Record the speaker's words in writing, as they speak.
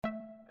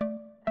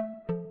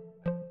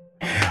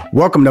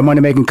Welcome to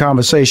Money Making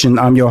Conversation.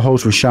 I'm your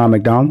host, Rashawn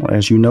McDonald.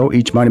 As you know,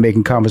 each Money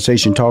Making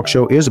Conversation talk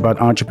show is about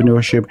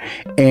entrepreneurship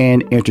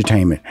and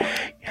entertainment.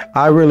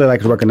 I really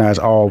like to recognize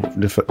all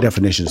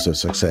definitions of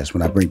success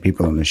when I bring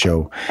people on the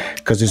show,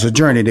 because it's a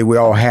journey that we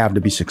all have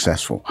to be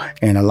successful,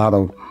 and a lot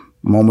of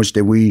moments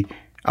that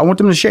I want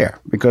them to share,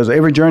 because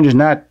every journey is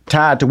not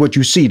tied to what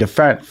you see, the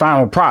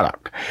final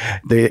product.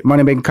 The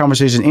Money Making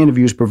Conversation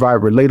interviews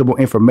provide relatable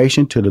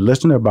information to the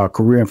listener about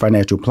career and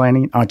financial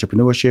planning,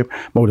 entrepreneurship,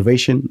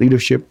 motivation,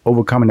 leadership,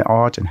 overcoming the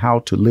odds, and how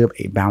to live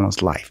a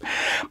balanced life.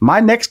 My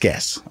next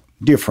guest,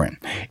 dear friend,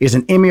 is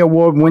an Emmy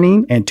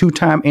Award-winning and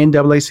two-time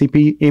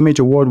NAACP Image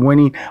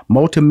Award-winning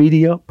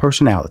multimedia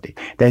personality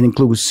that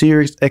includes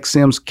Sirius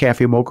XM's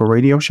Cafe Mocha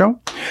radio show,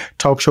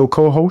 talk show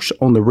co-host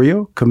on The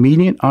Real,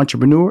 comedian,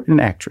 entrepreneur, and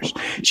actress.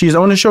 She's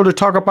on the show to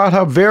talk about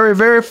her very,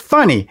 very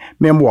funny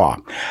memoir,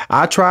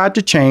 I Tried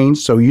to Change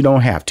So You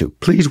Don't Have to.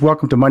 Please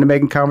welcome to Money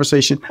Making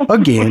Conversation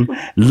again,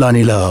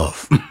 Loni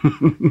Love. Hey,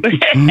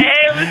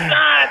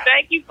 Rashawn,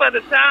 thank you for the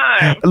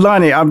time.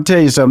 Loni, I'm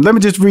telling you something. Let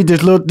me just read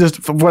this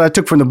what I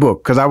took from the book,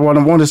 because I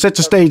want to set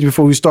the stage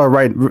before we start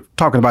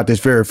talking about this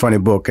very funny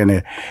book, and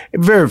a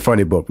very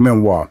funny book,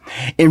 memoir.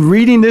 In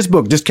reading this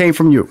book, this came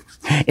from you.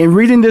 In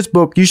reading this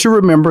book, you should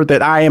remember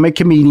that I am a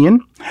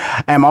comedian.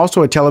 I'm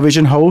also a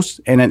television host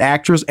and an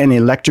actress and an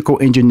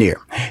electrical engineer.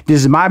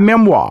 This is my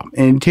memoir,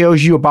 and it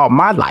tells you about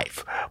my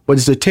life, but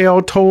it's a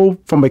tale told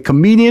from a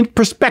comedian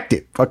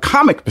perspective, a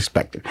comic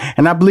perspective.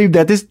 And I believe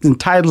that this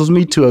entitles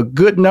me to a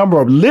good number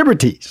of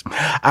liberties.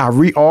 I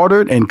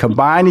reordered and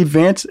combined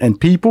events and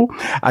people.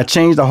 I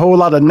changed a whole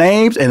lot of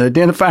names and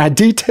identified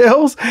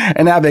details,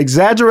 and I've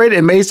exaggerated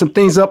and made some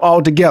things up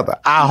altogether.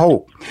 I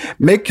hope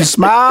make you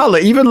smile or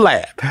even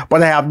laugh,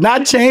 but I have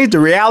not changed the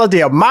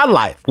reality of my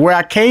life, where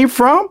I came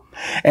from,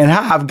 and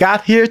how I've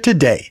got here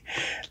today.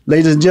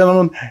 Ladies and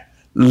gentlemen,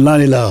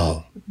 Loni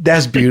Love.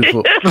 That's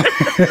beautiful.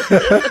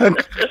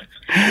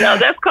 No,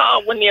 that's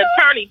called when the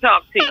attorney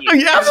talks to you.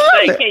 Yeah,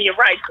 say, can you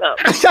write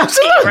something?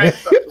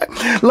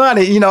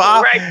 Loni,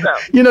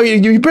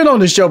 you've been on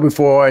the show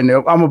before, and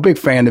I'm a big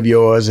fan of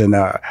yours, and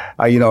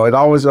it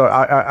always,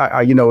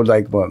 I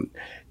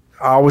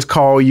always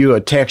call you or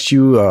text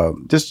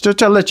you just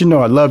to let you know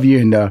I love you,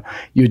 and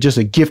you're just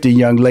a gifted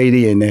young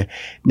lady, and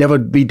never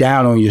be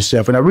down on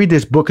yourself. And I read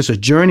this book. It's a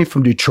journey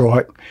from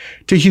Detroit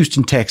to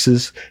Houston,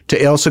 Texas, to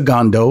El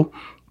Segundo,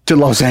 to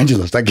Los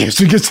Angeles, I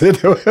guess you could say.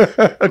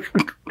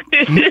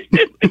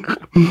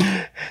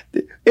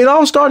 It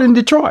all started in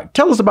Detroit.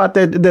 Tell us about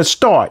that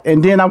start,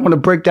 and then I want to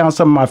break down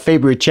some of my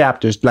favorite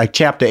chapters, like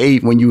chapter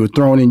 8 when you were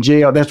thrown in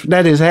jail. Has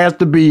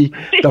to be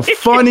the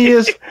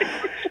funniest.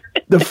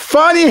 The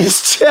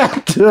funniest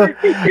chapter.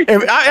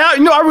 And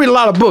I read a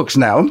lot of books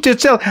now. I'm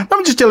just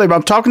telling you,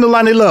 I'm talking to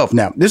Loni Love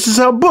now. This is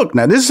her book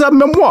now. This is her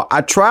memoir.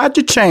 I Tried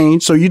to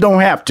Change So You Don't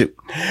Have to.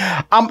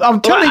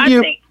 I'm telling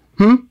you.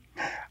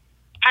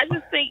 I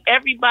just think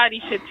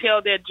everybody should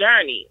tell their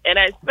journey, and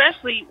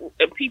especially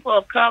people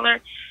of color.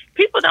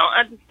 People don't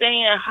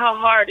understand how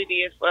hard it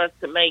is for us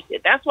to make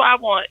it. That's why I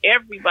want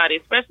everybody,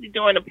 especially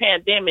during the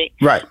pandemic,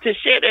 to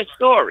share their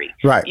story.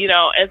 Right.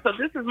 And so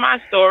this is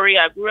my story.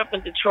 I grew up in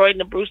Detroit in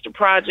the Brewster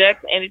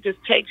Projects, and it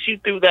just takes you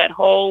through that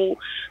whole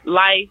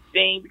life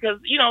thing, because,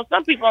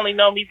 some people only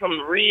know me from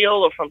The Real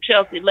or from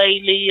Chelsea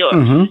Lately or,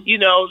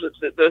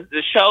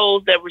 the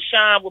shows that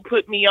Rashawn would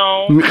put me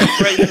on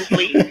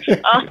graciously.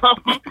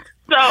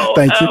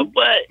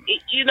 But,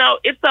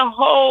 it's a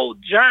whole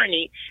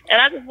journey.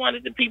 And I just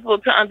wanted the people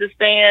to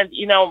understand,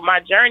 my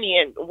journey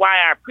and why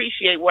I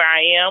appreciate where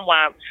I am,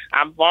 why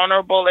I'm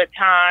vulnerable at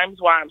times,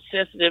 why I'm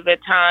sensitive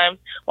at times,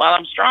 while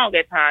I'm strong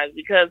at times.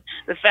 Because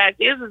the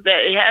fact is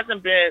that it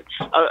hasn't been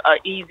a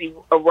easy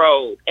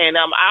road. And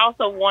I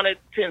also wanted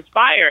to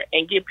inspire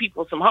and give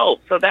people some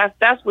hope. So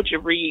that's what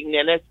you're reading.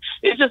 And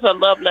it's just a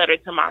love letter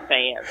to my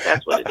fans.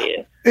 That's what it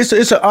is.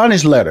 It's an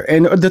honest letter.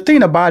 And the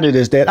thing about it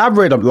is that I've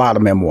read a lot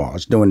of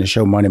memoirs doing the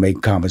show Money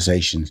Making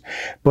Conversations,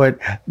 but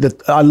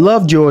I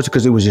loved yours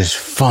because it was just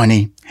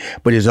funny,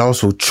 but it's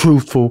also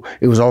truthful.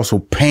 It was also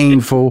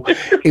painful.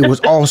 It was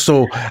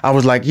also, I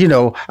was like,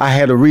 I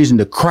had a reason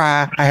to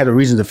cry. I had a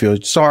reason to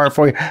feel sorry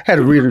for you. I had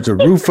a reason to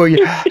root for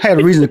you. I had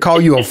a reason to call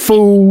you a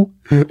fool.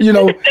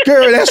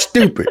 Girl, that's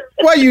stupid.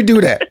 Why you do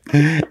that?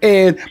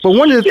 But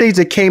one of the things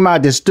that came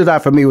out that stood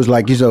out for me was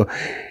like,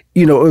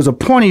 it was a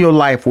point in your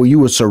life where you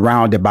were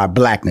surrounded by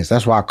blackness.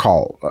 That's why I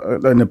call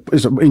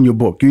in your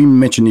book. You even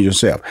mentioned it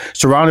yourself.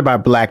 Surrounded by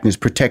blackness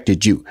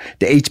protected you.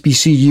 The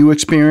HBCU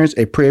experience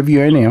at Prairie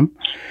View A&M,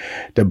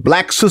 the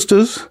Black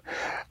sisters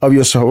of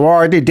your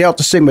sorority,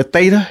 Delta Sigma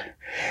Theta.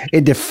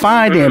 It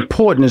defined the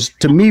importance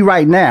to me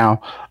right now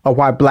of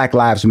why Black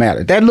Lives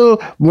Matter.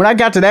 When I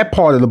got to that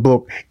part of the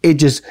book, it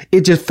just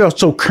felt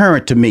so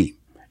current to me.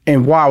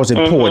 and why it was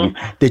important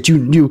that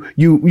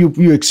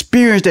you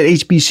experienced that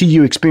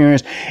HBCU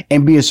experience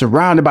and being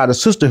surrounded by the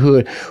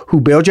sisterhood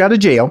who bailed you out of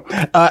jail.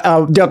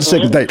 Delta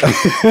Sigma Theta.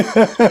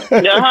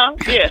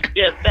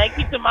 Yes. Thank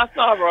you to my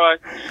sorors.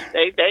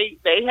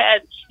 They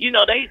had,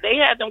 they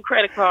had them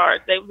credit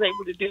cards. They was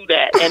able to do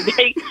that, and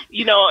they,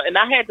 and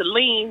I had to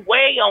lean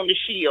way on the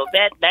shield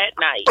that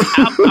night.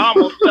 I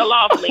almost fell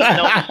off leaning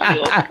on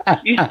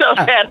the shield.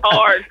 That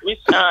hard,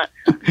 Sean.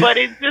 But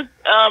it's just,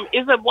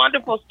 it's a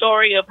wonderful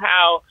story of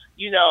how,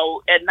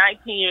 at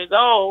 19 years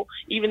old,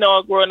 even though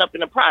I'm growing up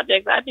in the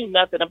projects, I knew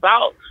nothing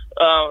about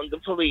the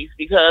police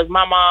because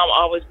my mom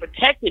always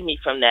protected me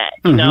from that.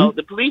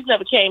 The police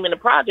never came in the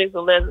projects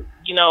unless,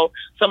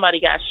 somebody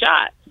got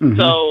shot.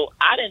 So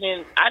I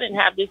didn't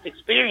have this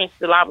experience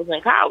till I was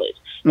in college.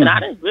 And I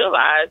didn't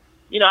realize,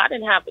 I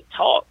didn't have to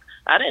talk.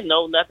 I didn't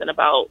know nothing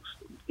about,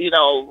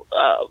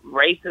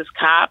 racist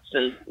cops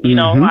and,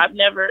 I'd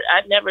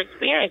never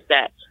experienced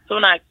that. So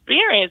when I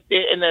experienced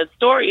it, and the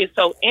story is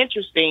so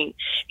interesting,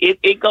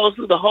 it goes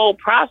through the whole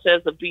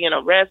process of being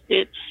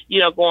arrested,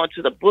 going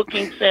to the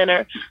booking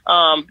center,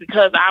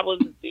 because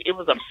it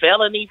was a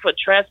felony for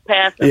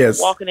trespassing,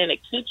 walking in a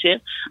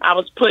kitchen. I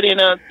was put in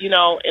a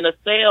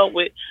cell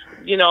with,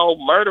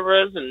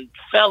 murderers and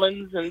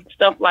felons and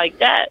stuff like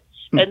that.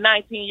 At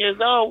 19 years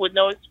old with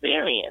no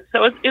experience.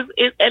 So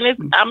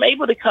I'm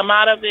able to come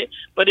out of it,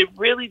 but it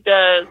really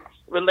does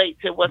relate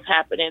to what's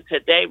happening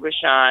today,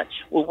 Rashawn,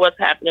 with what's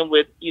happening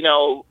with,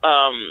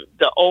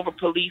 the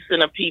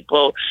over-policing of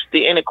people,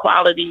 the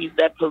inequalities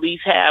that police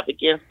have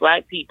against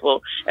Black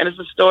people. And it's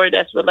a story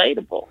that's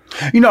relatable.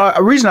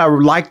 A reason I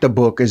like the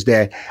book is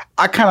that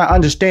I kind of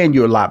understand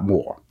you a lot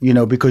more,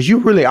 because you're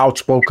really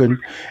outspoken.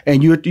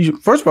 And you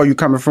first of all, you're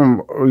coming from,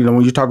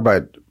 when you talk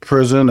about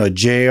prison or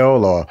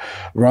jail or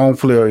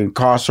wrongfully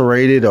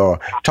incarcerated or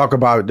talk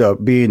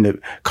about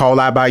being called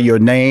out by your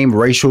name,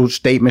 racial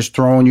statements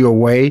thrown your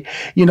way,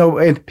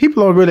 and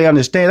people don't really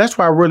understand. That's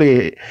why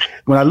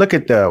when I look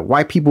at the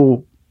white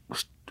people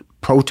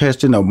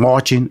protesting or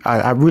marching,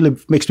 I really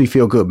makes me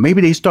feel good.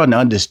 Maybe they starting to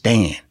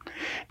understand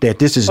that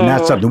this is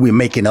not something we're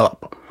making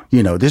up.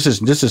 This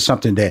is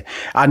something that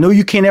I know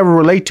you can't ever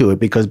relate to it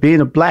because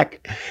being a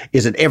Black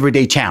is an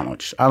everyday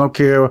challenge. I don't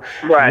care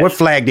what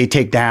flag they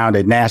take down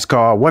at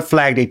NASCAR, what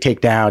flag they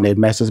take down at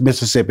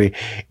Mississippi.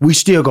 We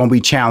still gonna be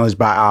challenged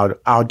by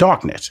our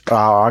darkness,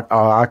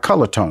 our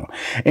color tone.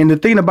 And the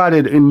thing about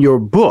it in your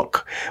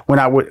book,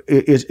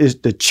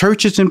 is the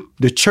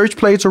church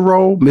plays a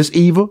role. Miss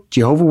Eva,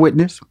 Jehovah's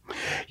Witness,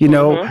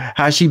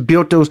 how she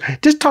built those.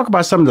 Just talk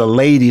about some of the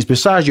ladies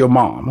besides your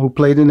mom who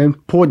played an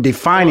important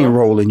defining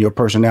role in your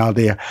personality.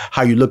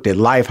 How you looked at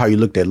life, how you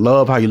looked at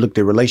love, how you looked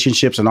at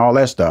relationships and all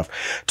that stuff.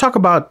 Talk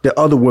about the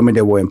other women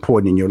that were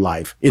important in your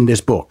life in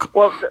this book.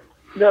 Well,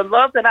 the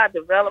love that I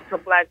developed for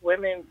Black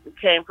women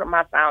came from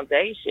my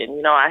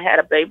foundation. I had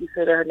a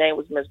babysitter. Her name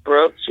was Miss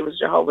Brooks. She was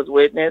Jehovah's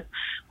Witness,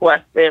 who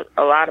I spent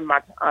a lot of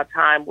my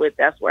time with.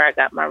 That's where I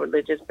got my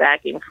religious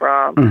backing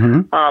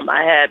from.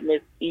 I had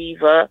Miss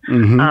Eva.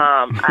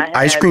 I had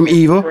Ice Cream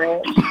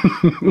Eva.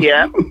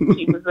 Yeah,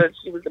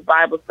 she was a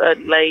Bible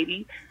study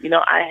lady.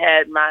 I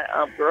had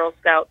my Girl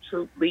Scout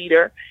troop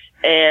leader.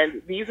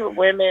 And these were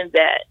women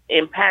that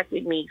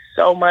impacted me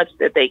so much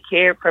that they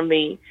cared for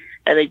me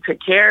and they took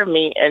care of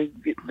me. And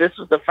this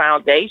was the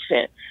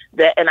foundation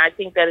and I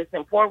think that it's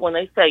important when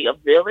they say a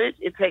village,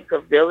 it takes a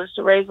village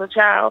to raise a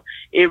child.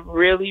 It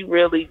really,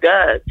 really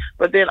does.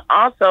 But then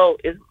also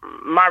is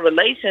my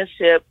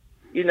relationship,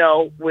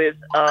 with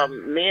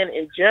men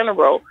in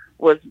general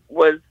was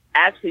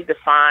actually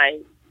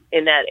defined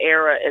in that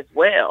era as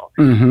well.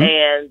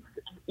 And,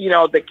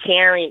 the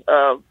caring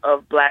of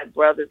Black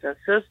brothers and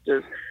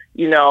sisters,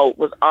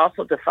 was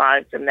also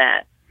defined from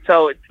that.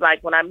 So it's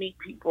like when I meet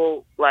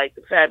people like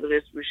the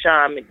fabulous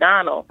Rushion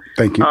McDonald,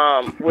 thank you.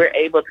 We're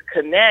able to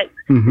connect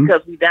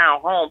because we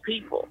down home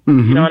people. You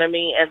know what I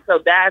mean? And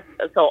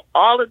so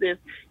all of this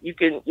you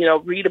can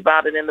read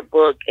about it in the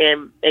book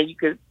and you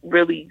can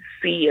really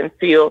see and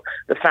feel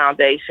the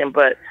foundation.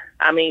 But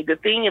I mean the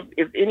thing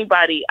if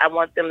anybody I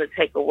want them to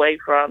take away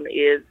from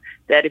is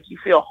that if you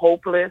feel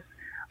hopeless,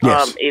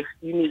 if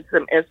you need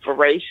some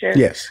inspiration,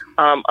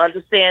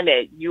 understand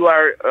that you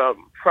are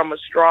from a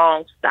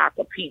strong stock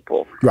of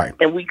people. Right.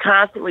 And we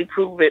constantly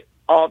prove it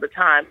all the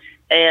time.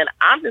 And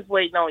I'm just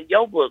waiting on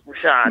your book,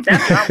 Rashawn.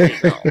 That's what I'm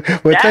waiting on.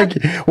 Well, thank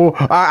you. Well,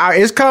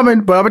 it's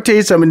coming, but I'm going to tell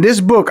you something. This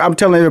book, I'm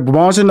telling you,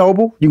 Barnes &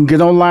 Noble, you can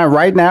get online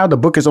right now. The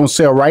book is on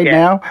sale right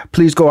now.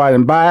 Please go out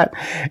and buy it.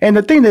 And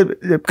the thing that,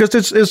 because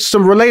it's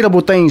some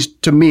relatable things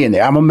to me in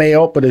there. I'm a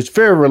male, but it's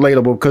very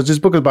relatable because this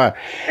book is about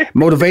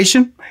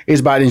motivation.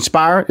 It's about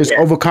inspiring. It's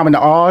overcoming the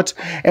odds.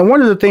 And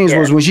one of the things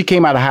was when she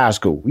came out of high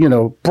school,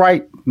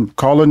 bright,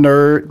 call her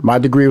nerd. My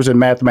degree was in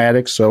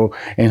mathematics.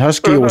 And her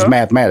skill was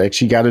mathematics.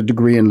 She got a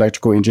degree in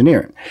electrical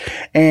engineering.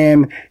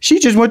 And she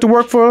just went to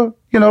work for,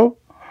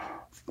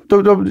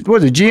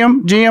 was it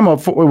GM or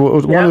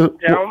one of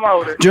General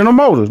Motors. General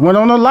Motors went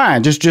on the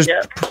line, just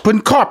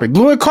putting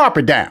gluing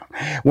carpet down.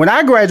 When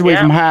I graduated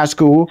from high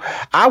school,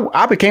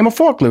 I became a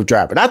forklift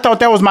driver. And I thought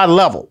that was my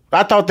level.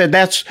 I thought it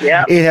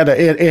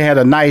had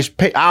a nice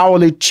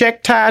hourly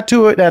check tied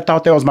to it. I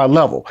thought that was my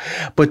level.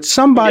 But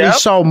somebody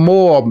saw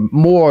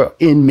more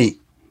in me.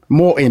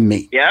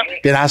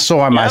 Than I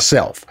saw in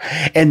myself.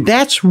 And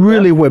that's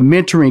really where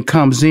mentoring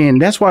comes in.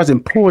 That's why it's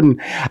important.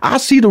 I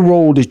see the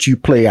role that you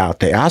play out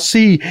there. I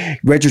see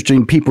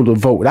registering people to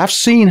vote. I've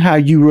seen how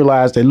you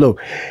realize that, look,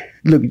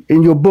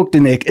 in your book,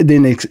 then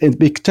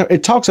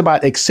it talks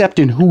about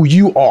accepting who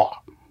you are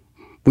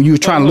when you're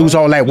trying to lose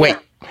all that weight.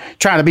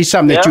 Trying to be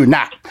something that you're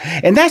not.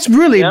 And that's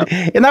really,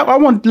 and I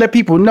want to let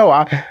people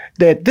know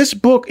that this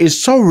book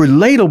is so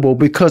relatable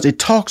because it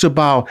talks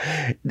about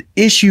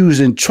issues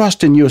and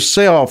trusting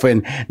yourself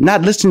and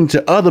not listening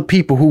to other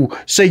people who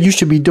say you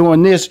should be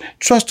doing this.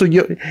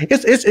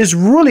 It's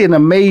really an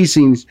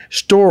amazing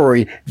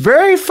story.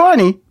 Very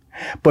funny.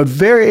 But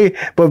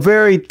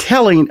very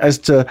telling as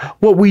to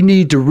what we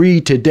need to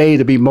read today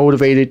to be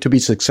motivated, to be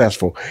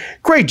successful.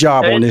 Great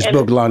job on this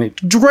book, Loni.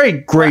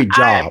 Great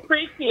job. I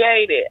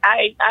appreciate it.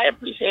 I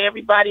appreciate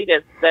everybody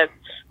that's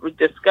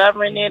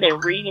discovering it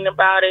and reading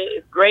about it.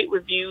 It's great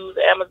reviews.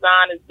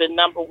 Amazon has been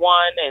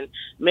 #1 in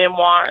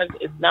memoirs.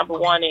 It's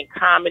 #1 in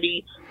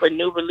comedy for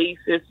new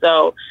releases.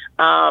 So,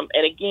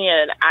 and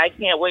again, I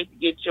can't wait to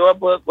get your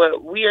book,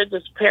 but we are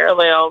just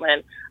parallel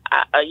and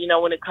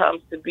when it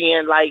comes to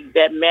being like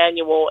that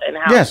manual and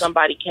how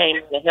somebody came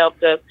and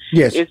helped us,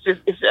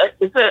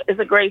 it's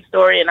a great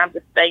story, and I'm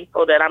just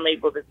thankful that I'm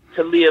able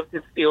to live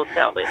to still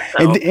tell it.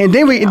 So. And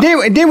then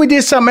we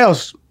did something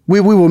else. We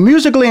were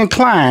musically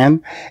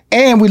inclined,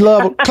 and we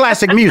love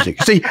classic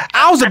music. See,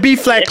 I was a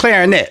B-flat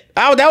clarinet.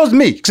 That was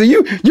me. So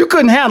you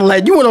couldn't handle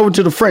that. You went over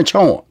to the French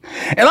horn,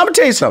 and I'm gonna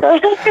tell you something.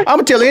 I'm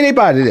gonna tell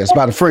anybody this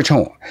about the French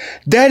horn.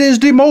 That is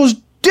the most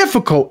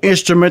difficult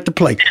instrument to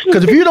play,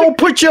 because if you don't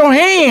put your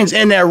hands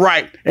in there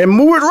right and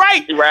move it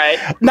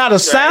right, now the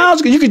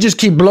sounds, you could just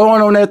keep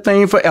blowing on that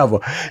thing forever.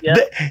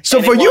 So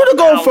and for you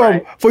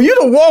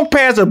to walk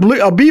past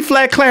a B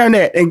flat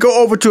clarinet and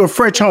go over to a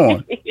French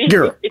horn,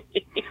 girl,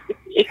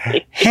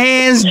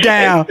 hands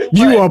down,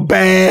 you are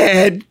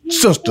bad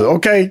sister,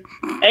 okay?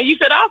 And you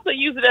could also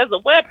use it as a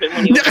weapon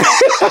when you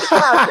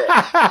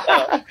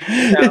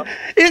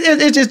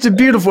It's just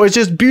beautiful. It's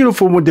just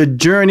beautiful with the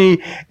journey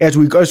as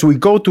we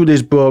go through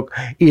this book.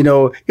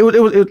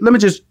 Let me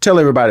just tell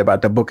everybody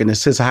about the book in the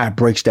sense of how it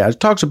breaks down.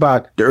 It talks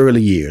about the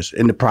early years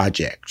and the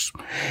projects,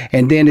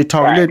 and then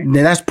then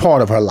that's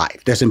part of her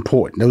life. That's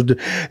important.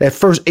 That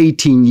first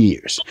 18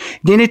 years.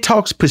 Then it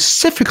talks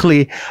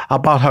specifically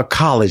about her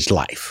college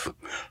life,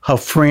 her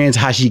friends,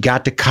 how she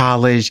got to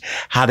college,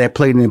 how that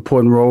played an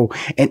important role.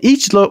 And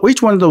each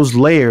one of those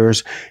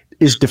layers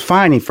is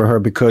defining for her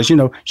because,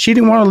 she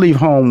didn't want to leave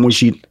home when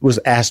she was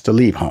asked to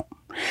leave home.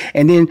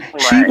 And then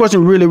she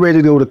wasn't really ready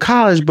to go to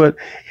college, but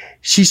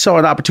she saw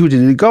an opportunity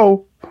to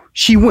go.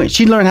 She went.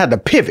 She learned how to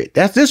pivot.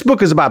 This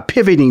book is about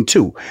pivoting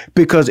too,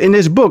 because in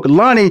this book,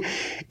 Loni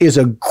is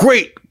a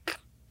great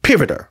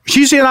pivoter.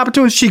 She see an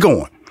opportunity, she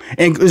going.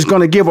 And is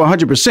going to give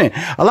 100%.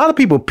 A lot of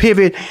people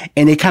pivot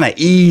and they kind of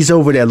ease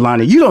over that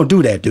line. You don't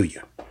do that, do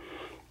you?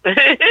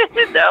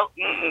 No,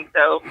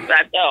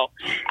 I don't.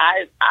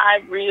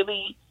 I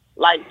really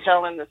like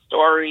telling the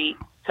story,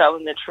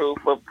 telling the truth,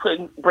 but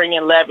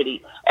bringing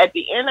levity. At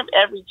the end of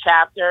every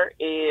chapter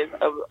is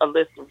a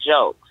list of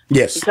jokes.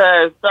 Yes.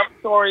 Because some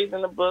stories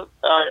in the book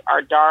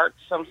are dark,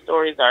 some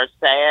stories are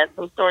sad,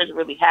 some stories are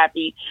really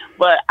happy.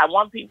 But I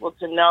want people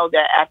to know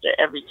that after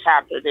every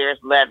chapter, there's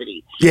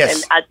levity. Yes.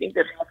 And I think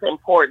that's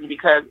important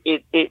because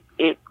it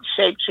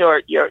shapes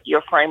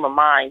your frame of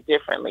mind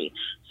differently.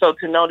 So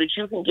to know that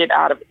you can get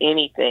out of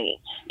anything,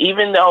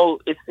 even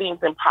though it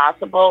seems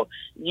impossible,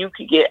 you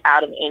could get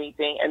out of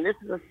anything. And this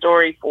is a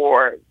story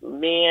for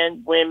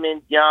men,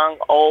 women, young,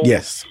 old.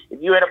 Yes.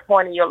 If you're at a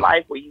point in your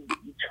life where you're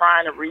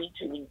trying to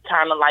reach and you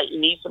kind of like you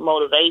need some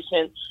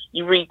motivation,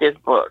 you read this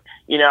book.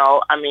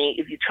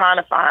 If you're trying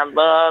to find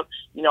love,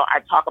 I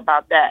talk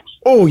about that.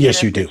 Oh,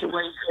 yes, you do.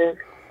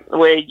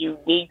 Where you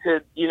need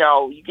to,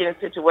 you get in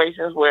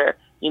situations where,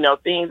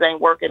 things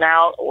ain't working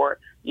out or,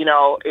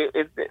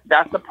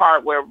 that's the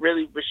part where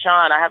really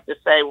Rashawn, I have to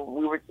say, when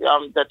we were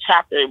the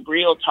chapter in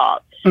Real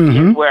Talk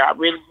is where I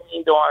really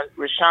leaned on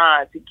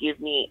Rashawn to give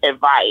me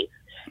advice.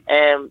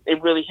 And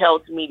it really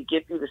helped me to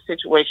get through the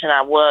situation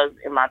I was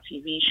in my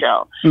TV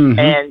show. Mm-hmm.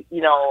 And,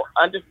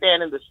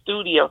 understanding the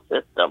studio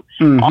system,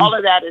 all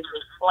of that is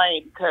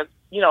explained because,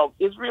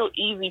 it's real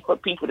easy for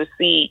people to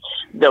see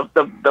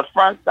the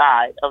front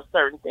side of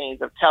certain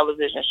things, of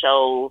television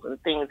shows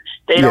and things.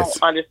 They don't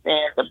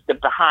understand the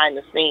behind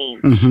the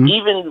scenes. Mm-hmm.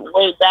 Even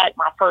way back,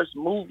 my first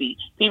movie,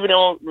 people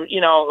don't,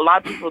 a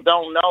lot of people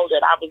don't know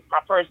that my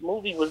first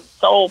movie was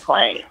Soul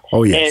Plane.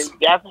 Oh, yes. And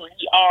that's when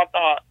we all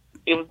thought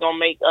it was going to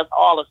make us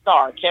all a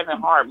star. Kevin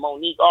Hart,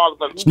 Monique, all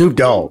of us. Snoop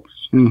Dogg.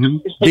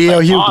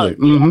 D.L. Hughley.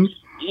 Mm-hmm.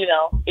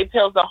 It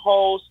tells the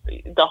whole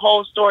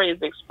story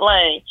is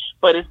explained,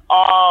 but it's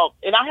all,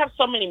 and I have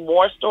so many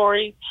more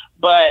stories,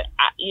 but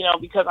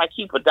because I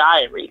keep a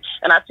diary,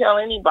 and I tell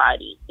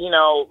anybody,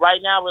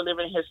 right now we're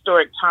living in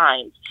historic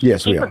times.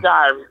 Yes, keep a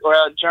diary or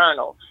a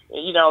journal,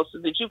 so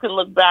that you can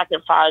look back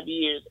in 5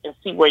 years and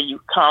see where you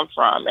come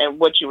from and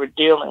what you were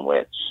dealing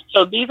with.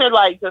 So these are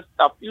like just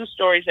a few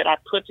stories that I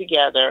put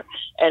together,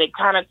 and it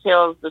kind of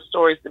tells the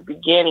stories, the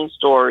beginning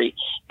story.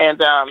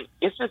 And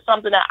it's just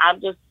something that I'm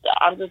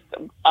just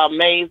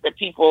amazed that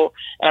people,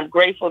 and I'm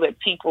grateful that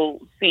people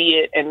see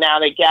it, and now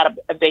they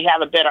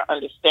have a better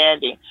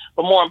understanding.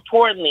 But more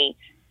importantly,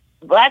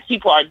 Black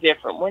people are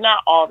different. We're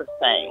not all the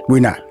same. We're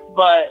not.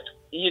 But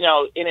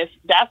and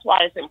that's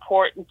why it's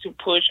important to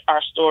push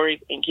our stories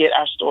and get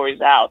our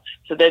stories out,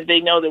 so that they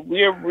know that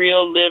we're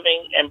real,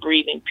 living and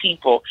breathing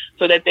people,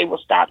 so that they will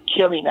stop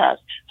killing us,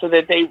 so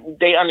that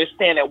they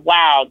understand that,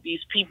 wow,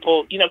 these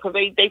people, because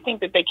they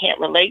think that they can't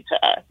relate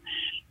to us.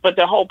 But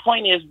the whole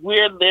point is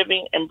we're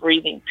living and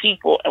breathing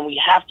people, and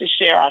we have to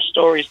share our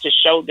stories to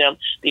show them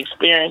the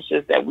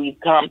experiences that we've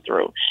come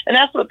through. And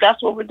that's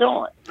what we're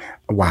doing.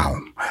 Wow.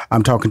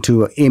 I'm talking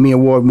to Emmy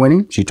Award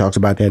winning. She talks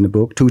about that in the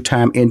book.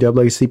 2-time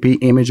NAACP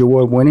Image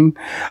Award winning,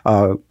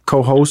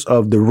 co-host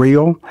of The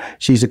Real.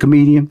 She's a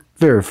comedian,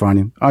 very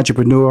funny,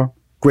 entrepreneur,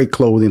 great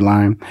clothing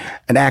line,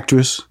 an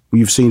actress.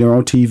 You've seen her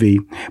on TV.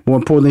 More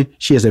importantly,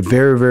 she has a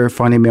very, very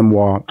funny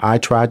memoir, I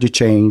Tried to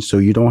Change, So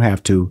You Don't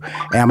Have to.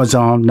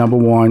 Amazon,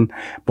 #1.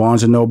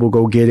 Barnes & Noble,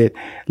 go get it.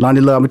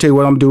 Loni Love, I'm going to tell you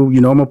what I'm going to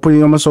do. I'm going to put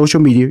it on my social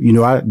media. You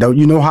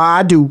know how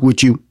I do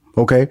with you.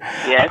 Okay.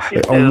 Yes,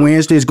 you do. On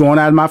Wednesday, it's going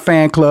out of my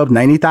fan club,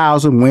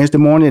 90,000. Wednesday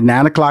morning at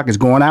 9 o'clock, it's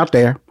going out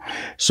there.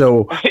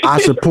 So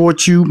I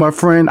support you, my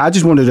friend. I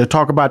just wanted to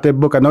talk about that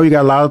book. I know you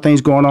got a lot of things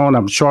going on.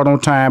 I'm short on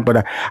time,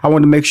 but I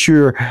want to make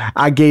sure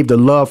I gave the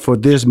love for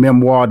this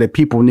memoir that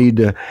people need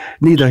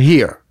to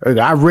hear.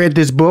 I read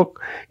this book.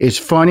 It's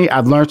funny.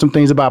 I've learned some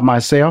things about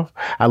myself.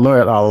 I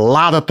learned a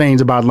lot of things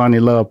about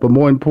Loni Love, but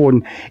more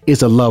important,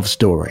 it's a love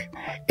story.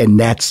 And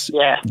that's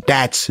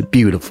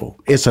beautiful.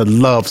 It's a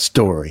love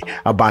story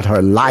about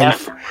her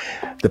life,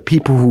 the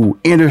people who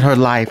entered her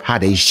life, how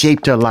they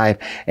shaped her life,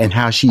 and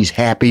how she's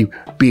happy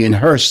being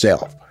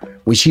herself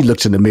when she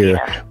looks in the mirror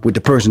with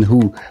the person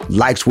who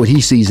likes what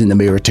he sees in the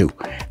mirror too.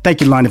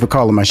 Thank you, Loni, for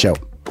calling my show.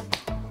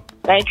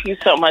 Thank you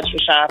so much,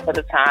 Rashawn, for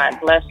the time.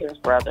 Blessings,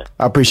 brother.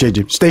 I appreciate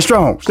you. Stay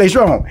strong. Stay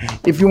strong.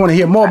 If you want to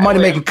hear more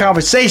money-making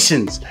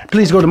conversations,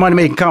 please go to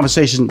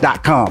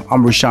moneymakingconversations.com.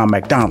 I'm Rashawn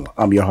McDonald.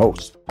 I'm your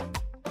host.